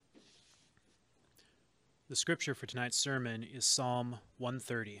The scripture for tonight's sermon is Psalm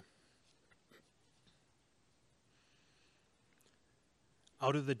 130.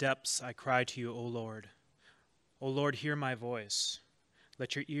 Out of the depths I cry to you, O Lord. O Lord, hear my voice.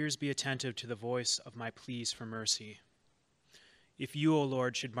 Let your ears be attentive to the voice of my pleas for mercy. If you, O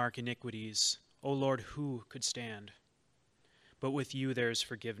Lord, should mark iniquities, O Lord, who could stand? But with you there is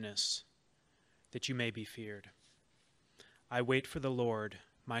forgiveness, that you may be feared. I wait for the Lord,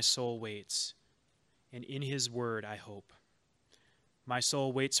 my soul waits, and in his word I hope. My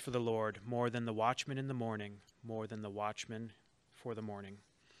soul waits for the Lord more than the watchman in the morning, more than the watchman for the morning.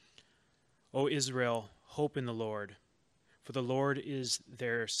 O Israel, hope in the Lord, for the Lord is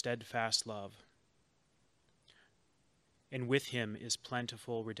their steadfast love, and with him is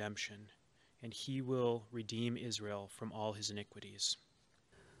plentiful redemption, and he will redeem Israel from all his iniquities.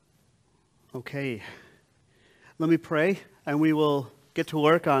 Okay, let me pray, and we will get to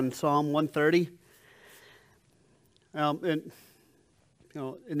work on Psalm 130. In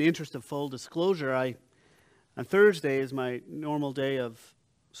the interest of full disclosure, on Thursday is my normal day of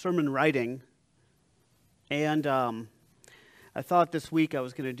sermon writing, and I thought this week I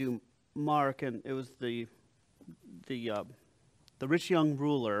was going to do Mark, and it was the rich young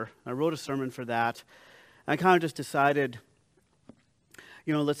ruler. I wrote a sermon for that. And I kind of just decided,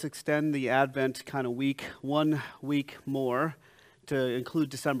 let's extend the Advent kind of week 1 week more to include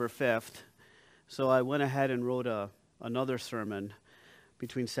December 5th. So I went ahead and wrote another sermon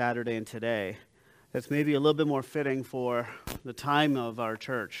between Saturday and today that's maybe a little bit more fitting for the time of our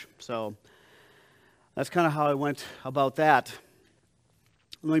church. So that's kind of how I went about that.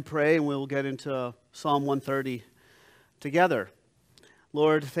 Let me pray and we'll get into Psalm 130 together.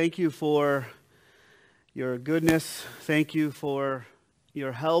 Lord, thank you for your goodness. Thank you for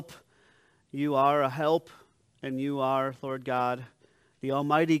your help. You are a help, and you are, Lord God, the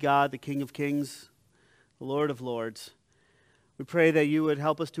Almighty God, the King of Kings, the Lord of Lords. We pray that you would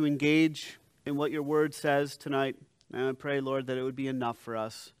help us to engage in what your word says tonight. And I pray, Lord, that it would be enough for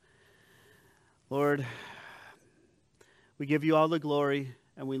us. Lord, we give you all the glory,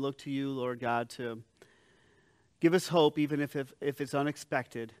 and we look to you, Lord God, to give us hope, even if it's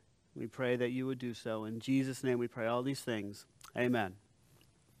unexpected. We pray that you would do so. In Jesus' name we pray all these things. Amen.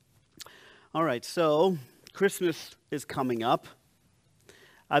 All right, so Christmas is coming up.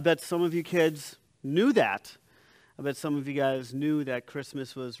 I bet some of you kids knew that. I bet some of you guys knew that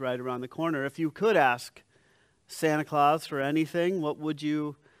Christmas was right around the corner. If you could ask Santa Claus for anything, what would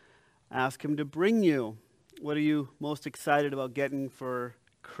you ask him to bring you? What are you most excited about getting for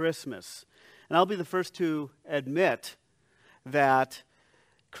Christmas? And I'll be the first to admit that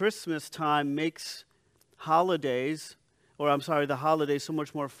Christmas time makes the holidays so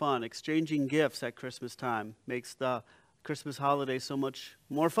much more fun. Exchanging gifts at Christmas time makes the Christmas holiday so much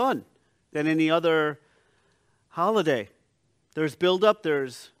more fun than any other holiday. There's build-up,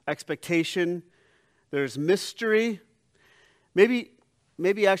 there's expectation, there's mystery. Maybe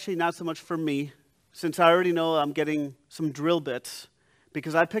actually not so much for me, since I already know I'm getting some drill bits,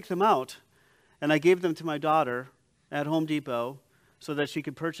 because I picked them out, and I gave them to my daughter at Home Depot so that she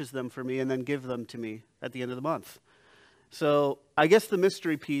could purchase them for me and then give them to me at the end of the month. So I guess the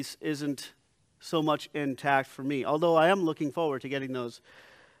mystery piece isn't so much intact for me, although I am looking forward to getting those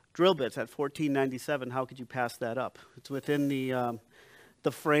drill bits at $14.97. How could you pass that up? It's within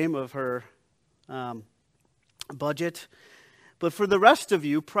the frame of her budget. But for the rest of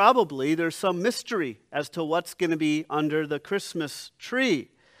you, probably there's some mystery as to what's going to be under the Christmas tree.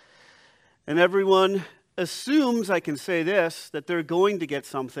 And everyone assumes, I can say this, that they're going to get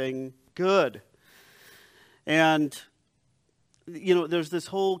something good. And there's this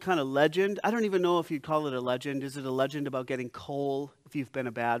whole kind of legend. I don't even know if you'd call it a legend. Is it a legend about getting coal if you've been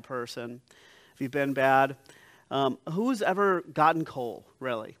a bad person? If you've been bad? Who's ever gotten coal,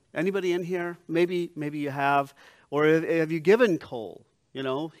 really? Anybody in here? Maybe you have. Or have you given coal?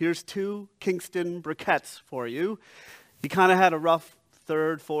 Here's 2 Kingston briquettes for you. You kind of had a rough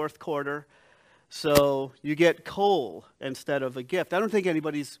third, fourth quarter. So you get coal instead of a gift. I don't think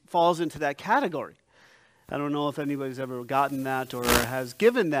anybody falls into that category. I don't know if anybody's ever gotten that or has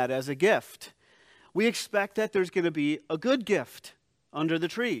given that as a gift. We expect that there's going to be a good gift under the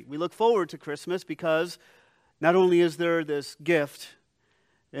tree. We look forward to Christmas because not only is there this gift,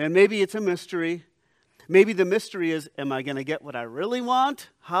 and maybe it's a mystery. Maybe the mystery is, am I going to get what I really want?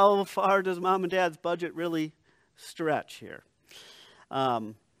 How far does mom and dad's budget really stretch here?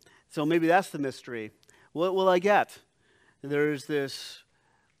 So maybe that's the mystery. What will I get? There's this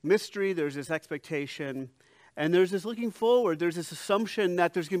mystery, there's this expectation, and there's this looking forward. There's this assumption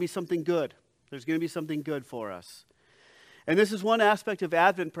that there's going to be something good. There's going to be something good for us. And this is one aspect of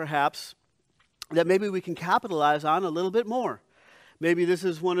Advent, perhaps, that maybe we can capitalize on a little bit more. Maybe this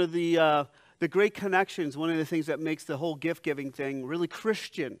is one of the great connections, one of the things that makes the whole gift-giving thing really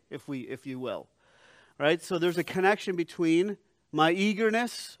Christian, if you will. Right? So there's a connection between my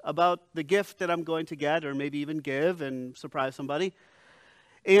eagerness about the gift that I'm going to get, or maybe even give and surprise somebody,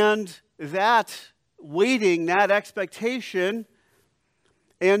 and that waiting, that expectation,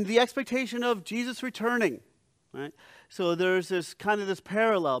 and the expectation of Jesus returning. Right? So there's this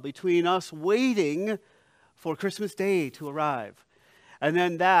parallel between us waiting for Christmas Day to arrive, and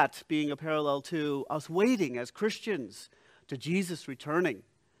then that being a parallel to us waiting as Christians to Jesus returning.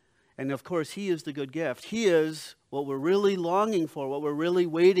 And of course, He is the good gift. He is what we're really longing for, what we're really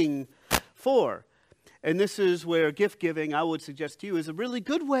waiting for. And this is where gift giving, I would suggest to you, is a really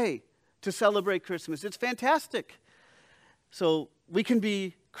good way to celebrate Christmas. It's fantastic. So we can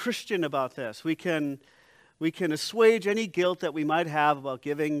be Christian about this. We can assuage any guilt that we might have about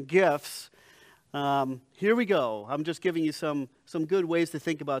giving gifts. Here we go. I'm just giving you some good ways to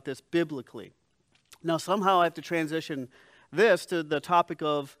think about this biblically. Now, somehow I have to transition this to the topic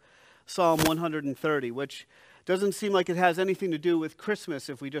of Psalm 130, which doesn't seem like it has anything to do with Christmas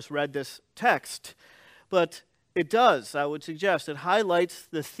if we just read this text. But it does, I would suggest. It highlights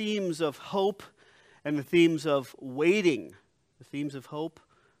the themes of hope and the themes of waiting. The themes of hope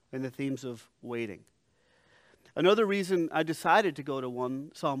and the themes of waiting. Another reason I decided to go to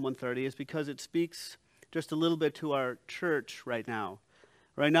Psalm 130 is because it speaks just a little bit to our church right now.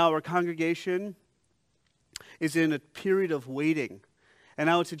 Right now, our congregation is in a period of waiting. And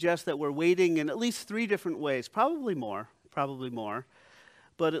I would suggest that we're waiting in at least 3 different ways, probably more,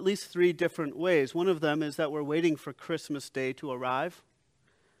 but at least 3 different ways. One of them is that we're waiting for Christmas Day to arrive.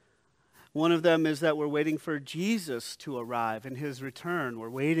 One of them is that we're waiting for Jesus to arrive and His return. We're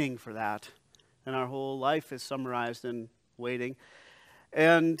waiting for that. And our whole life is summarized in waiting.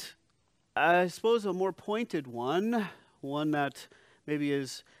 And I suppose a more pointed one that maybe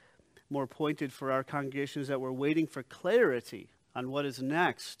is more pointed for our congregation, is that we're waiting for clarity on what is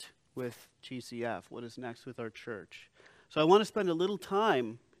next with GCF, what is next with our church. So I want to spend a little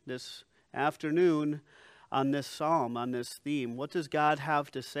time this afternoon on this psalm, on this theme. What does God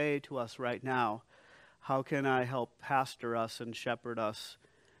have to say to us right now? How can I help pastor us and shepherd us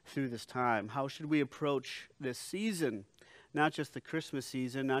through this time? How should we approach this season? Not just the Christmas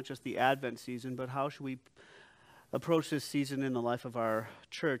season, not just the Advent season, but how should we approach this season in the life of our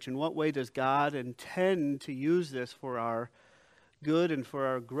church? In what way does God intend to use this for our good and for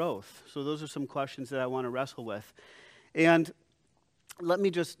our growth? So those are some questions that I want to wrestle with. And let me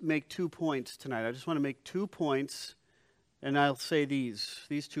just make 2 points tonight. I just want to make 2 points, and I'll say these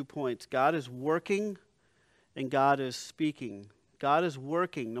 2 points. God is working and God is speaking. God is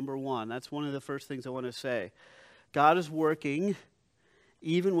working, number one. That's one of the first things I want to say. God is working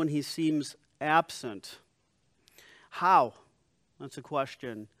even when He seems absent. How? That's a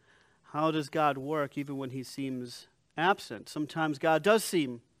question. How does God work even when He seems absent? Sometimes God does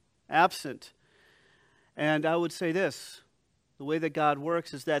seem absent. And I would say this, the way that God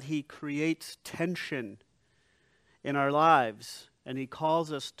works is that He creates tension in our lives, and He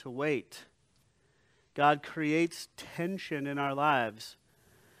calls us to wait. God creates tension in our lives,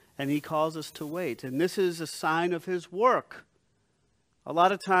 and He calls us to wait. And this is a sign of His work. A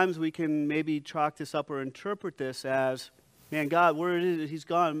lot of times we can maybe chalk this up or interpret this as, man, God, where is it? He's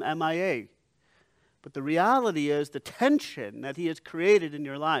gone MIA. But the reality is the tension that He has created in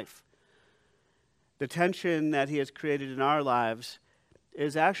your life, the tension that He has created in our lives,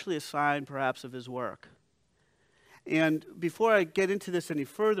 is actually a sign perhaps of His work. And before I get into this any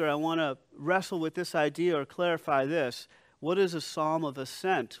further, I want to wrestle with this idea or clarify this. What is a psalm of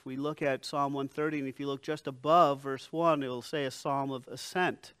ascent? We look at Psalm 130, and if you look just above verse 1, it will say a psalm of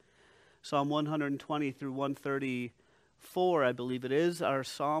ascent. Psalm 120 through 134, I believe it is, are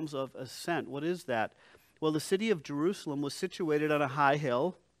psalms of ascent. What is that? Well, the city of Jerusalem was situated on a high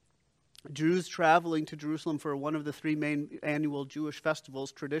hill. Jews traveling to Jerusalem for one of the 3 main annual Jewish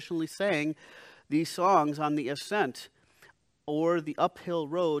festivals traditionally sang these songs on the ascent, or the uphill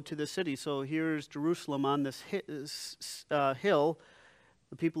road to the city. So here's Jerusalem on this hill.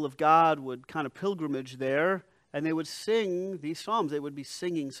 The people of God would kind of pilgrimage there, and they would sing these psalms. They would be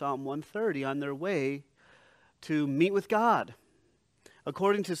singing Psalm 130 on their way to meet with God.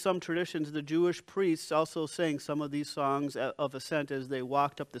 According to some traditions, the Jewish priests also sang some of these songs of ascent as they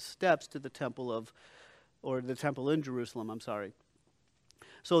walked up the steps to the temple in Jerusalem,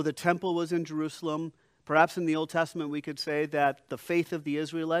 So the temple was in Jerusalem. Perhaps in the Old Testament we could say that the faith of the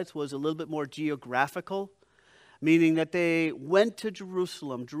Israelites was a little bit more geographical, meaning that they went to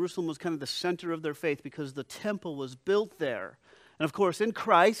Jerusalem. Jerusalem was kind of the center of their faith because the temple was built there. And of course, in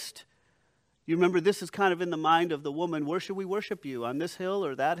Christ, You remember this is kind of in the mind of the woman. Where should we worship you? On this hill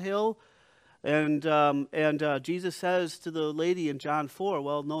or that hill? And Jesus says to the lady in John 4,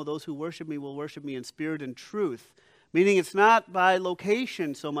 well, no, those who worship me will worship me in spirit and truth. Meaning it's not by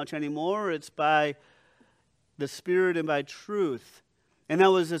location so much anymore. It's by the Spirit and by truth. And that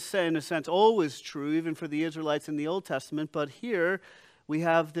was, in a sense, always true, even for the Israelites in the Old Testament. But here we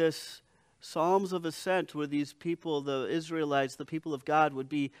have this Psalms of Ascent where these people, the Israelites, the people of God, would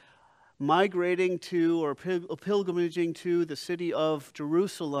be migrating to or pilgrimaging to the city of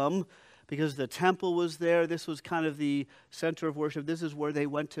Jerusalem because the temple was there. This was kind of the center of worship. This is where they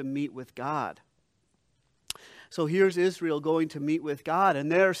went to meet with God. So here's Israel going to meet with God,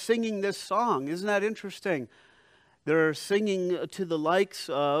 and they're singing this song. Isn't that interesting? They're singing to the likes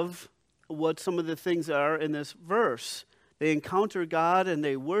of what some of the things are in this verse. They encounter God and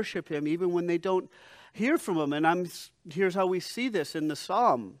they worship Him even when they don't hear from Him. And here's how we see this in the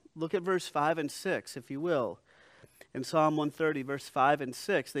psalm. Look at verse 5 and 6, if you will. In Psalm 130, verse 5 and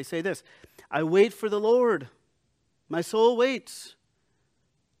 6, they say this, I wait for the Lord. My soul waits.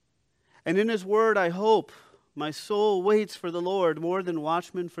 And in His word I hope. My soul waits for the Lord more than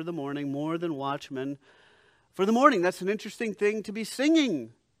watchmen for the morning, more than watchmen for the morning. That's an interesting thing to be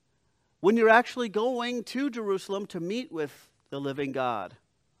singing when you're actually going to Jerusalem to meet with the living God.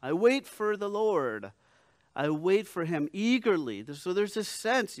 I wait for the Lord. I wait for Him eagerly. So there's this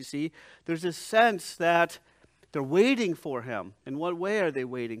sense, you see, there's this sense that they're waiting for Him. In what way are they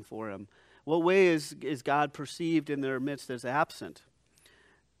waiting for Him? What way is God perceived in their midst as absent?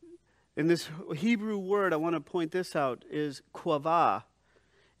 In this Hebrew word, I want to point this out, is quavah.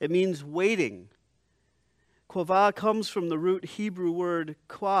 It means waiting. Quavah comes from the root Hebrew word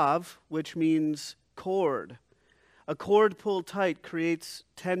quav, which means cord. A cord pulled tight creates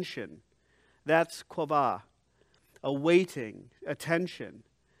tension. That's quavah. A waiting, a tension.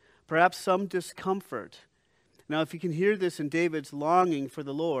 Perhaps some discomfort. Now, if you can hear this in David's longing for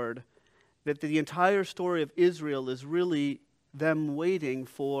the Lord, that the entire story of Israel is really them waiting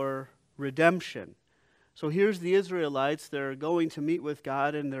for redemption. So here's the Israelites. They're going to meet with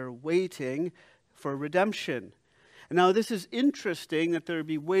God and they're waiting for redemption. And now this is interesting that they'll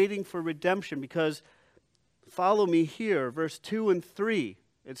be waiting for redemption because follow me here, verse 2 and 3.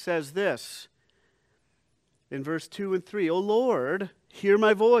 It says this in verse 2 and 3, O Lord, hear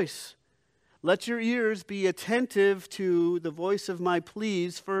my voice. Let your ears be attentive to the voice of my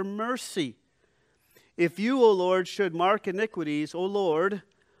pleas for mercy. If you, O Lord, should mark iniquities, O Lord,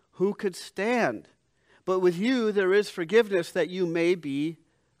 who could stand? But with you there is forgiveness that you may be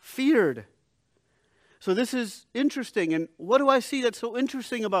feared. So this is interesting. And what do I see that's so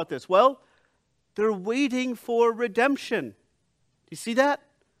interesting about this? Well, they're waiting for redemption. You see that?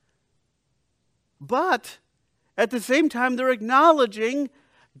 But at the same time, they're acknowledging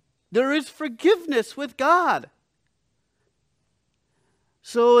there is forgiveness with God.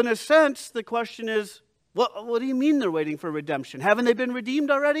 So in a sense, the question is, what do you mean they're waiting for redemption? Haven't they been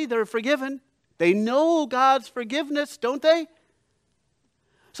redeemed already? They're forgiven. They know God's forgiveness, don't they?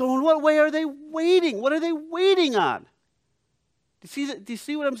 So in what way are they waiting? What are they waiting on? Do you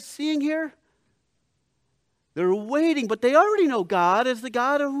see what I'm seeing here? They're waiting, but they already know God as the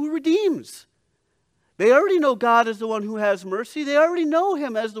God who redeems. They already know God as the one who has mercy. They already know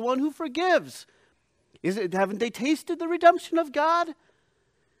Him as the one who forgives. Haven't they tasted the redemption of God?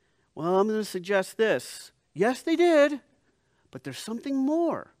 Well, I'm going to suggest this. Yes, they did, but there's something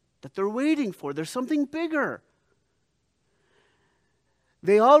more that they're waiting for. There's something bigger.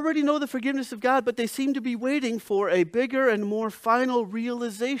 They already know the forgiveness of God, but they seem to be waiting for a bigger and more final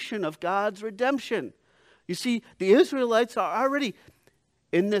realization of God's redemption. You see, the Israelites are already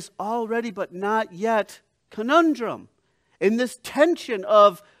in this already but not yet conundrum, in this tension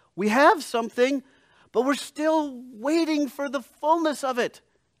of we have something, but we're still waiting for the fullness of it.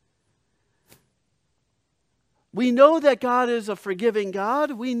 We know that God is a forgiving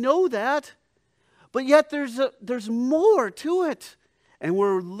God. We know that. But yet there's more to it. And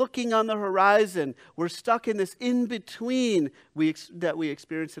we're looking on the horizon. We're stuck in this in-between that we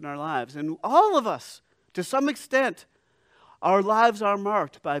experience in our lives. And all of us, to some extent, our lives are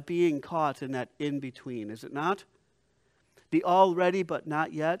marked by being caught in that in-between, is it not? The already but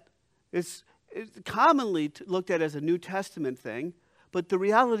not yet. It's commonly looked at as a New Testament thing. But the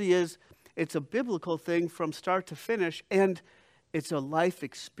reality is, it's a biblical thing from start to finish, and it's a life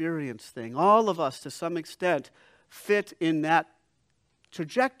experience thing. All of us, to some extent, fit in that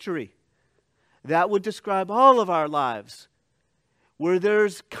trajectory. That would describe all of our lives, where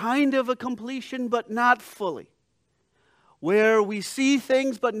there's kind of a completion, but not fully. Where we see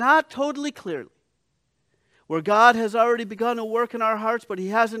things, but not totally clearly. where God has already begun a work in our hearts, but he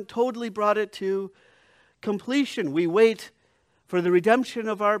hasn't totally brought it to completion. We wait for the redemption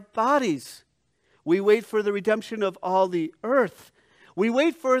of our bodies. We wait for the redemption of all the earth. We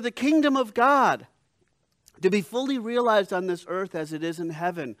wait for the kingdom of God to be fully realized on this earth as it is in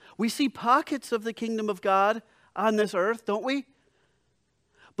heaven. We see pockets of the kingdom of God on this earth, don't we?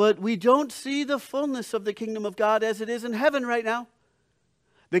 But we don't see the fullness of the kingdom of God as it is in heaven right now.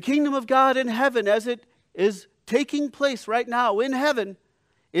 The kingdom of God in heaven, as it is taking place right now in heaven,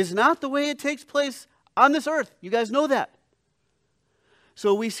 is not the way it takes place on this earth. You guys know that.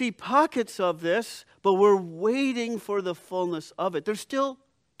 So we see pockets of this, but we're waiting for the fullness of it. There's still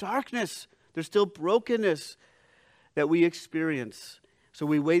darkness. There's still brokenness that we experience. So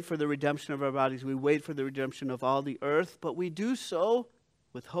we wait for the redemption of our bodies. We wait for the redemption of all the earth, but we do so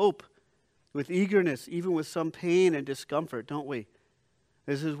with hope, with eagerness, even with some pain and discomfort, don't we?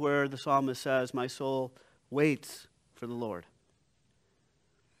 This is where the psalmist says, my soul waits for the Lord.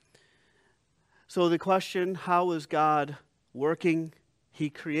 So the question, how is God working? He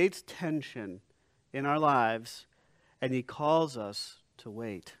creates tension in our lives, and he calls us to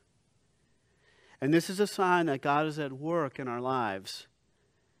wait. And this is a sign that God is at work in our lives,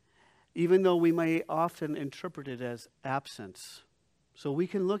 even though we may often interpret it as absence. So we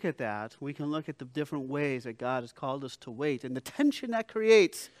can look at that. We can look at the different ways that God has called us to wait. And the tension that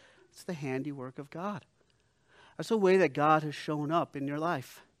creates, it's the handiwork of God. That's a way that God has shown up in your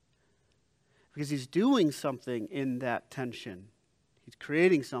life. Because he's doing something in that tension. He's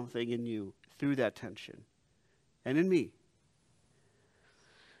creating something in you through that tension. And in me.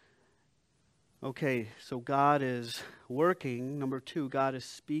 Okay, so God is working. Number 2, God is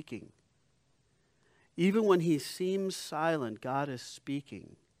speaking. Even when he seems silent, God is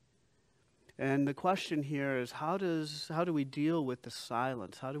speaking. And the question here is, how do we deal with the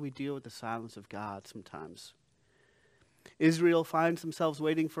silence? How do we deal with the silence of God sometimes? Israel finds themselves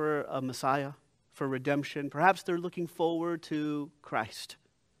waiting for a Messiah, for redemption. Perhaps they're looking forward to Christ.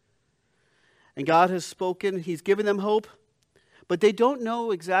 And God has spoken. He's given them hope. But they don't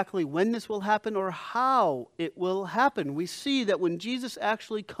know exactly when this will happen or how it will happen. We see that when Jesus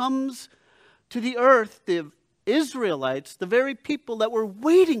actually comes to the earth, the Israelites, the very people that were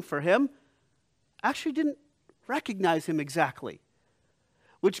waiting for him, actually didn't recognize him exactly.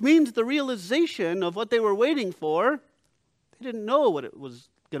 Which means the realization of what they were waiting for, they didn't know what it was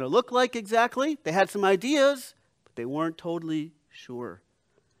going to look like exactly. They had some ideas, but they weren't totally sure.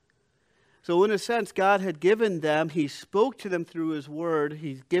 So in a sense, God had given them, he spoke to them through his word,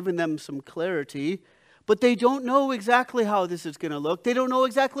 he's given them some clarity, but they don't know exactly how this is going to look. They don't know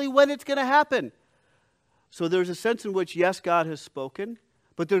exactly when it's going to happen. So there's a sense in which, yes, God has spoken,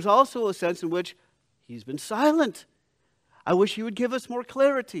 but there's also a sense in which he's been silent. I wish he would give us more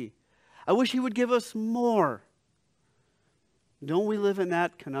clarity. I wish he would give us more. Don't we live in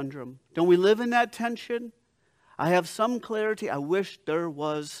that conundrum? Don't we live in that tension? I have some clarity. I wish there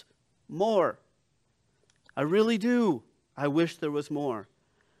was more. I really do. I wish there was more.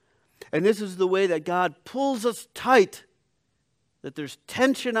 And this is the way that God pulls us tight, that there's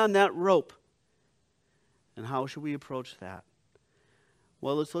tension on that rope. And how should we approach that?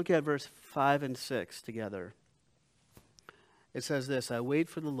 Well, let's look at verse 5 and 6 together. It says this, I wait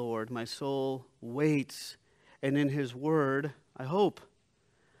for the Lord, my soul waits, and in his word I hope.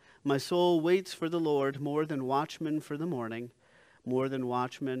 My soul waits for the Lord more than watchmen for the morning, more than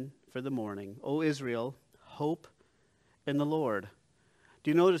watchmen for the morning. O Israel, hope in the Lord. Do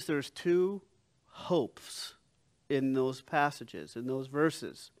you notice there's 2 hopes in those passages, in those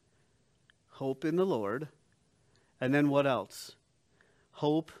verses? Hope in the Lord, and then what else?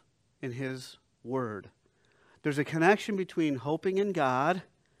 Hope in his word. There's a connection between hoping in God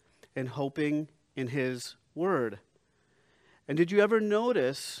and hoping in his word. And did you ever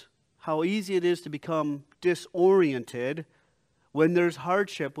notice how easy it is to become disoriented when there's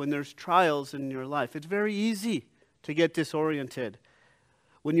hardship, when there's trials in your life? It's very easy to get disoriented.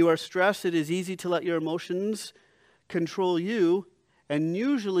 When you are stressed, it is easy to let your emotions control you. And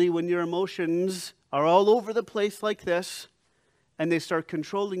usually when your emotions are all over the place like this, and they start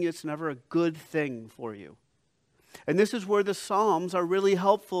controlling you, it's never a good thing for you. And this is where the Psalms are really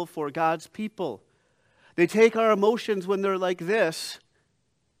helpful for God's people. They take our emotions when they're like this,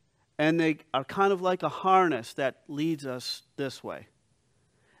 and they are kind of like a harness that leads us this way.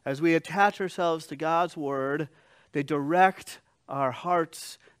 As we attach ourselves to God's word, they direct our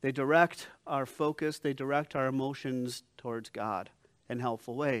hearts, they direct our focus, they direct our emotions towards God in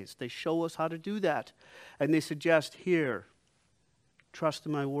helpful ways. They show us how to do that. And they suggest, here, trust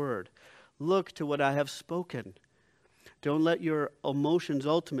in my word. Look to what I have spoken. Don't let your emotions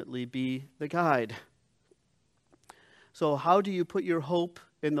ultimately be the guide. So how do you put your hope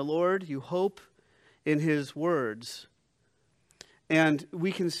in the Lord? You hope in his words. And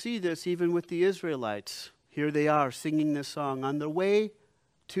we can see this even with the Israelites. Here they are singing this song on their way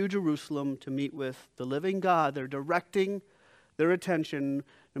to Jerusalem to meet with the living God. They're directing their attention,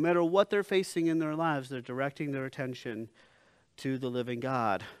 no matter what they're facing in their lives, they're directing their attention to the living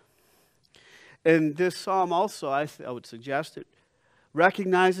God. And this psalm also, I would suggest, it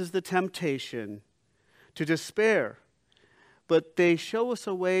recognizes the temptation to despair. But they show us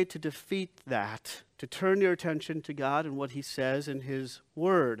a way to defeat that, to turn your attention to God and what he says in his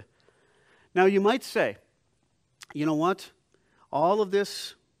word. Now you might say, you know what? All of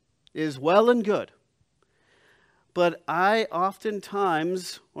this is well and good. But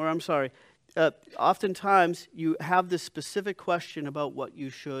oftentimes you have this specific question about what you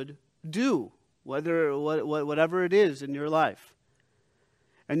should do, whatever it is in your life.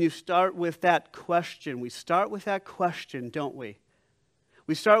 And you start with that question. We start with that question, don't we?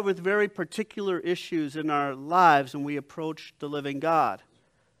 We start with very particular issues in our lives when we approach the living God.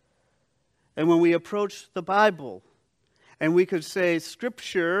 And when we approach the Bible, and we could say,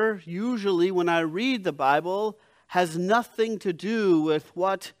 Scripture, usually when I read the Bible, has nothing to do with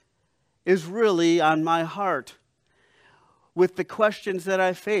what is really on my heart, with the questions that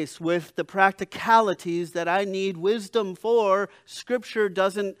I face, with the practicalities that I need wisdom for. Scripture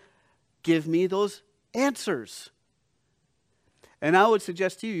doesn't give me those answers. And I would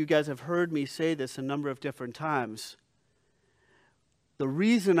suggest to you, you guys have heard me say this a number of different times. The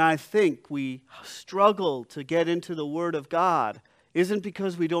reason I think we struggle to get into the Word of God isn't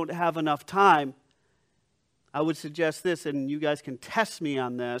because we don't have enough time. I would suggest this, and you guys can test me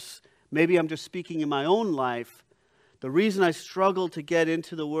on this. Maybe I'm just speaking in my own life. The reason I struggle to get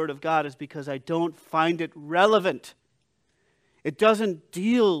into the Word of God is because I don't find it relevant. It doesn't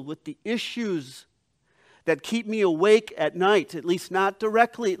deal with the issues that keep me awake at night, at least not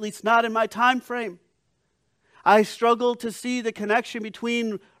directly, at least not in my time frame. I struggle to see the connection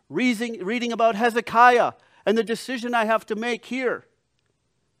between reading about Hezekiah and the decision I have to make here.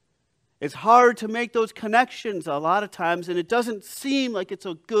 It's hard to make those connections a lot of times, and it doesn't seem like it's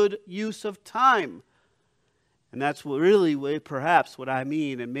a good use of time. And that's really perhaps what I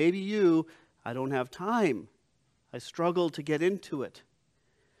mean. And maybe I don't have time. I struggle to get into it.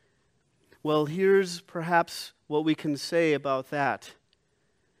 Well, here's perhaps what we can say about that.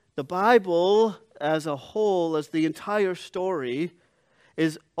 The Bible as a whole, as the entire story,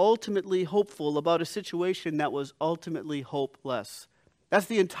 is ultimately hopeful about a situation that was ultimately hopeless. That's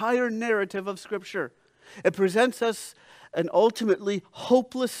the entire narrative of Scripture. It presents us an ultimately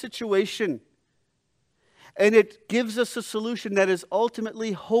hopeless situation. And it gives us a solution that is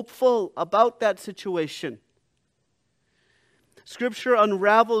ultimately hopeful about that situation. Scripture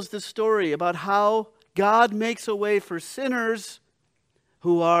unravels the story about how God makes a way for sinners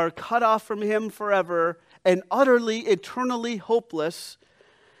who are cut off from him forever and utterly, eternally hopeless.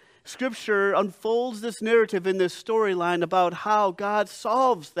 Scripture unfolds this narrative in this storyline about how God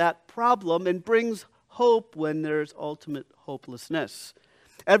solves that problem and brings hope when there's ultimate hopelessness.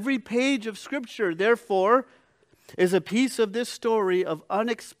 Every page of Scripture, therefore, is a piece of this story of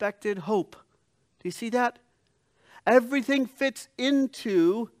unexpected hope. Do you see that? Everything fits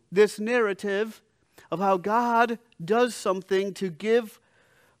into this narrative of how God does something to give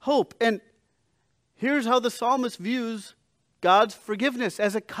hope. And here's how the psalmist views God's forgiveness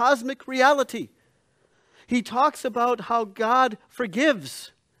as a cosmic reality. He talks about how God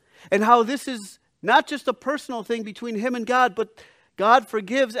forgives and how this is not just a personal thing between him and God, but God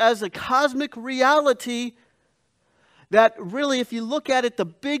forgives as a cosmic reality that really, if you look at it, the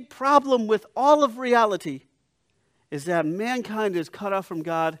big problem with all of reality is that mankind is cut off from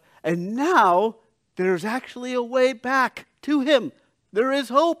God, and now there's actually a way back to him. There is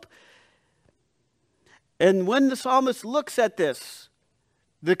hope. And when the psalmist looks at this,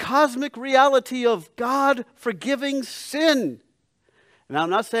 the cosmic reality of God forgiving sin. And I'm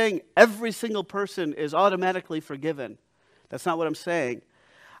not saying every single person is automatically forgiven. That's not what I'm saying.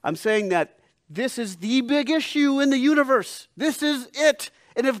 I'm saying that this is the big issue in the universe. This is it.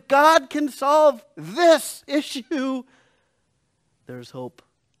 And if God can solve this issue, there's hope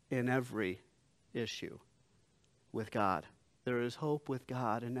in every issue with God. There is hope with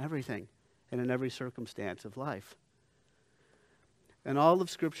God in everything and in every circumstance of life. And all of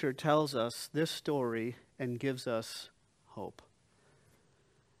Scripture tells us this story and gives us hope.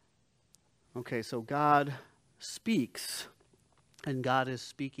 Okay, so God speaks, and God is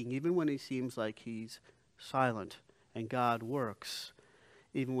speaking even when he seems like he's silent, and God works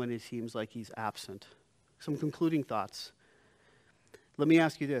even when it seems like he's absent. Some concluding thoughts. let me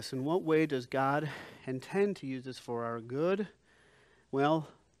ask you this. In what way does God intend to use this for our good? Well,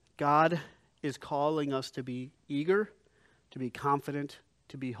 God is calling us to be eager, to be confident,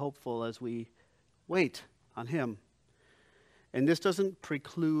 to be hopeful as we wait on Him. And this doesn't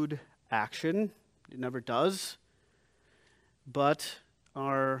preclude action. It never does. But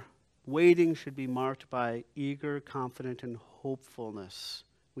our waiting should be marked by eager, confident, and hopefulness.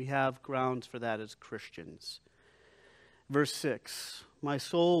 We have grounds for that as Christians. Verse 6, my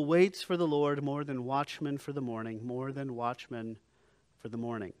soul waits for the Lord more than watchmen for the morning, more than watchmen for the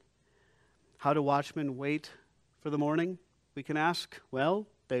morning. How do watchmen wait for the morning? We can ask. Well,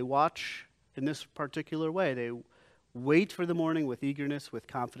 they watch in this particular way. They wait for the morning with eagerness, with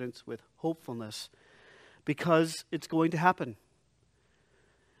confidence, with hopefulness, because it's going to happen.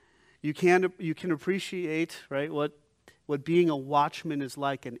 You can appreciate, right, what being a watchman is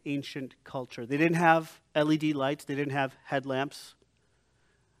like in ancient culture. They didn't have LED lights. They didn't have headlamps.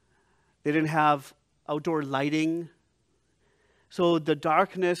 They didn't have outdoor lighting. So the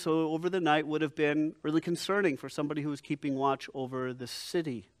darkness over the night would have been really concerning for somebody who was keeping watch over the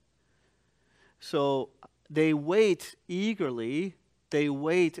city. So they wait eagerly, they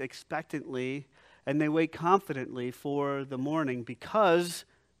wait expectantly, and they wait confidently for the morning because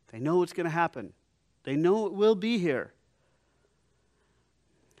they know it's going to happen. They know it will be here.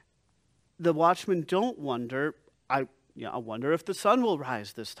 The watchmen don't wonder, I wonder if the sun will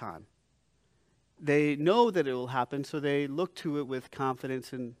rise this time. They know that it will happen, so they look to it with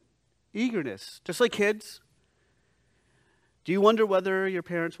confidence and eagerness. Just like kids. Do you wonder whether your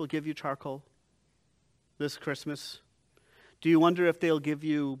parents will give you charcoal this Christmas? Do you wonder if they'll give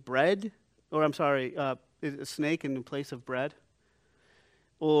you bread? A snake in place of bread?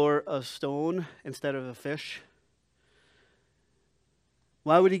 Or a stone instead of a fish?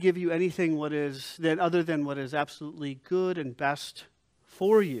 Why would He give you anything other than what is absolutely good and best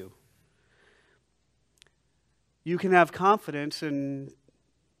for you? You can have confidence in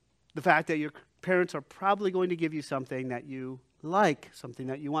the fact that your parents are probably going to give you something that you like, something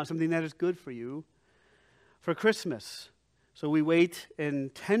that you want, something that is good for you for Christmas. So we wait in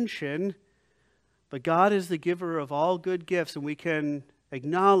tension, but God is the giver of all good gifts, and we can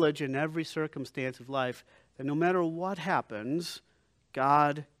acknowledge in every circumstance of life that no matter what happens,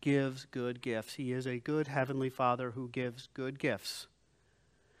 God gives good gifts. He is a good Heavenly Father who gives good gifts.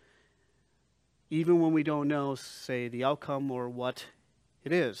 Even when we don't know, say, the outcome or what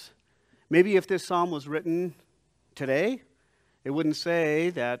it is. Maybe if this psalm was written today, it wouldn't say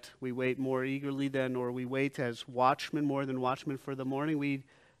that we wait more eagerly than, or we wait as watchmen more than watchmen for the morning. We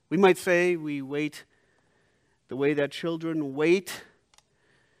might say we wait the way that children wait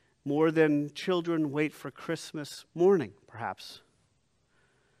more than children wait for Christmas morning, perhaps.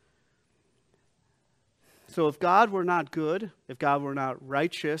 So if God were not good, if God were not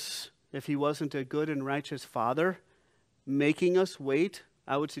righteous, if He wasn't a good and righteous Father, making us wait,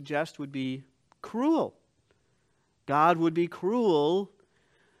 I would suggest, would be cruel. God would be cruel,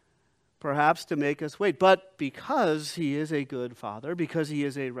 perhaps, to make us wait. But because He is a good Father, because He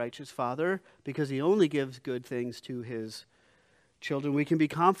is a righteous Father, because He only gives good things to His children, we can be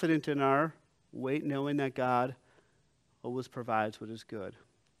confident in our wait, knowing that God always provides what is good.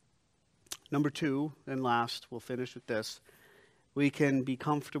 Number 2, and last, we'll finish with this. We can be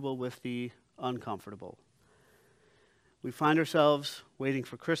comfortable with the uncomfortable. We find ourselves waiting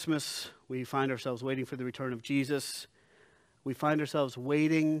for Christmas. We find ourselves waiting for the return of Jesus. We find ourselves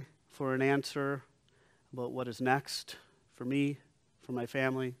waiting for an answer about what is next for me, for my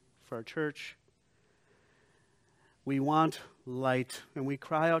family, for our church. We want light, and we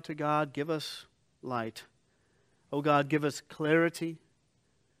cry out to God, give us light. Oh God, give us clarity.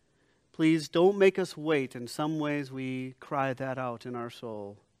 Please don't make us wait. In some ways, we cry that out in our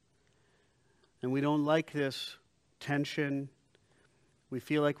soul. And we don't like this tension. We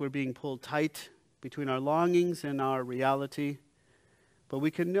feel like we're being pulled tight between our longings and our reality. But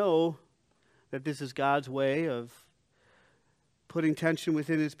we can know that this is God's way of putting tension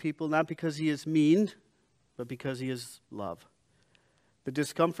within His people, not because He is mean, but because He is love. The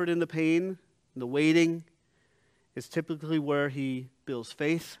discomfort and the pain and the waiting is typically where He builds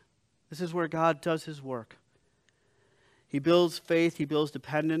faith. This is where God does His work. He builds faith, He builds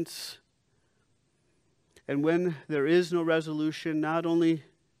dependence. And when there is no resolution,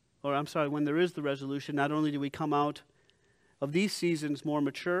 when there is the resolution, not only do we come out of these seasons more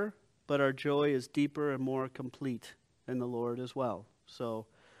mature, but our joy is deeper and more complete in the Lord as well. So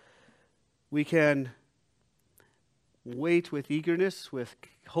we can wait with eagerness, with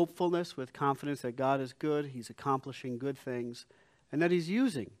hopefulness, with confidence that God is good, He's accomplishing good things, and that He's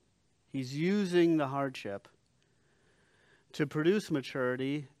using the hardship to produce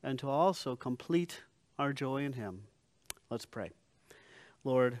maturity, and to also complete our joy in him. Let's pray.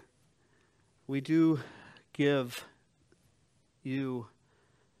 Lord, we do give you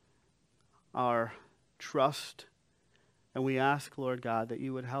our trust, and we ask, Lord God, that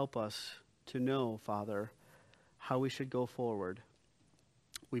you would help us to know, Father, how we should go forward.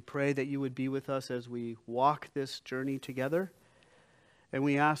 We pray that you would be with us as we walk this journey together, and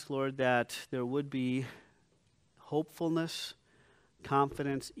we ask, Lord, that there would be hopefulness,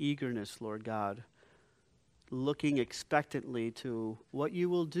 confidence, eagerness, Lord God, looking expectantly to what you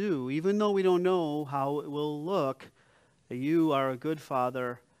will do, even though we don't know how it will look, that you are a good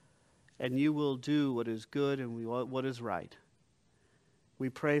Father, and you will do what is good and what is right. We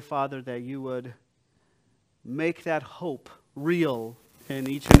pray, Father, that you would make that hope real in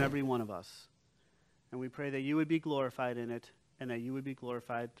each and every one of us. And we pray that you would be glorified in it, and that you would be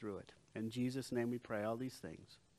glorified through it. In Jesus' name we pray all these things.